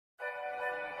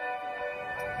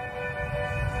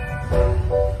I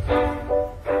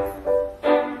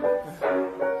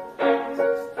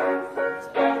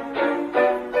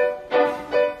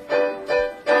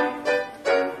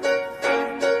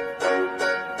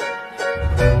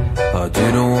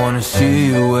didn't wanna see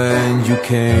you when you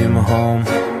came home,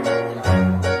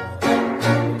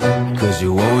 'cause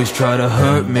you always try to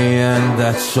hurt me, and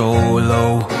that's so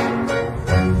low.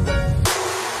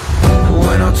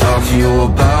 When I talk to you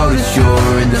about it,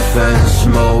 you're in defense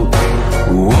mode.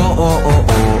 Whoa, oh, oh,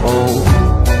 oh, oh.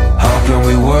 How can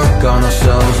we work on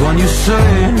ourselves when you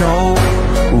say no?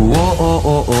 Whoa,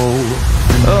 oh, oh, oh.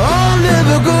 I'll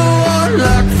never go on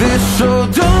like this, so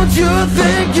don't you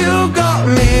think you got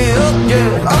me up?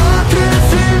 Yeah, I can't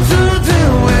seem to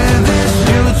deal with this.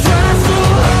 You try so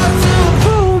hard to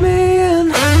pull me in.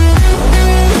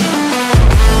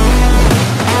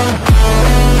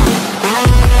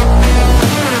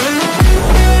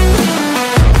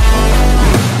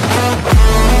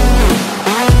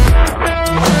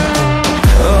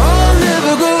 I'll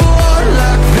never go on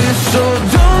like this, so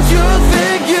don't you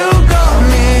think you got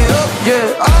me up? Yeah,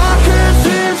 I can't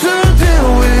seem to deal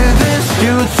with this.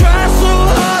 You try so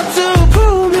hard to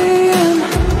pull me in.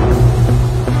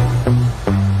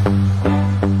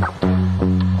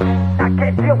 I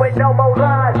can't deal with no more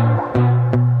lies.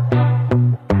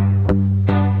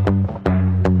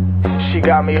 She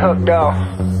got me hooked up.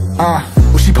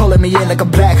 Well, she pulling me in like a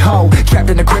black hole, trapped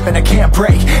in a grip and I can't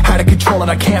break. Out of control and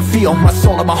I can't feel my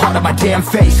soul and my heart on my damn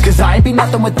face. 'Cause I ain't be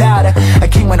nothing without her. A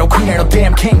king with no queen and no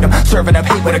damn kingdom, serving up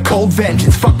hate with a cold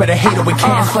vengeance. Fuck but I hate her, we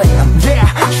can't slay them. Yeah,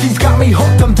 she's got me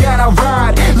hooked, I'm down, I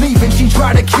ride. Leaving, she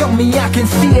tried to kill me, I can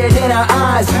see it in her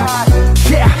eyes.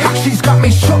 Yeah, she's got me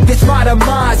shook, this my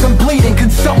demise. I'm bleeding, can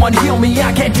someone heal me?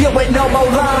 I can't deal with no more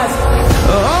lies.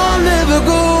 I'll never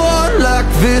go on like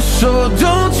this, so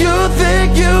don't you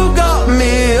think you got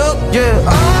me up? Yeah,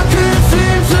 I can't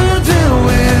seem to deal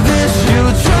with this. You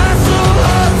try so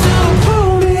hard to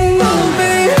pull me on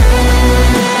me.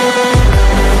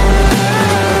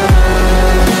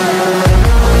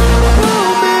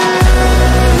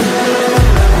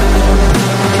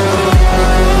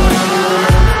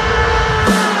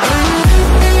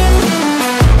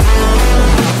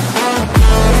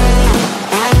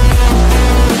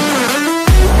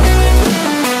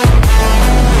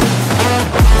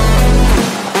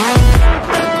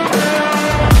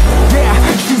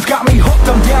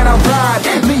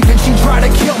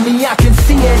 I can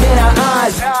see it in her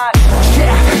eyes.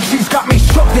 Yeah, she's got me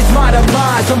shook, this my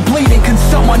demise. I'm bleeding, can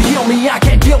someone heal me? I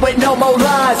can't deal with no more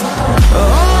lies.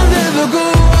 I'll never go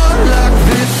on like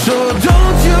this, so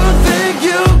don't you think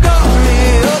you got me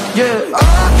up? Yeah,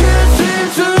 I can't seem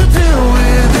to deal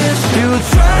with this. You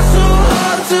try so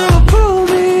hard to pull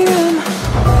me in.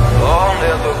 I'll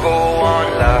never go on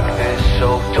like this, so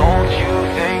don't you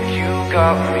think you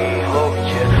got me hooked?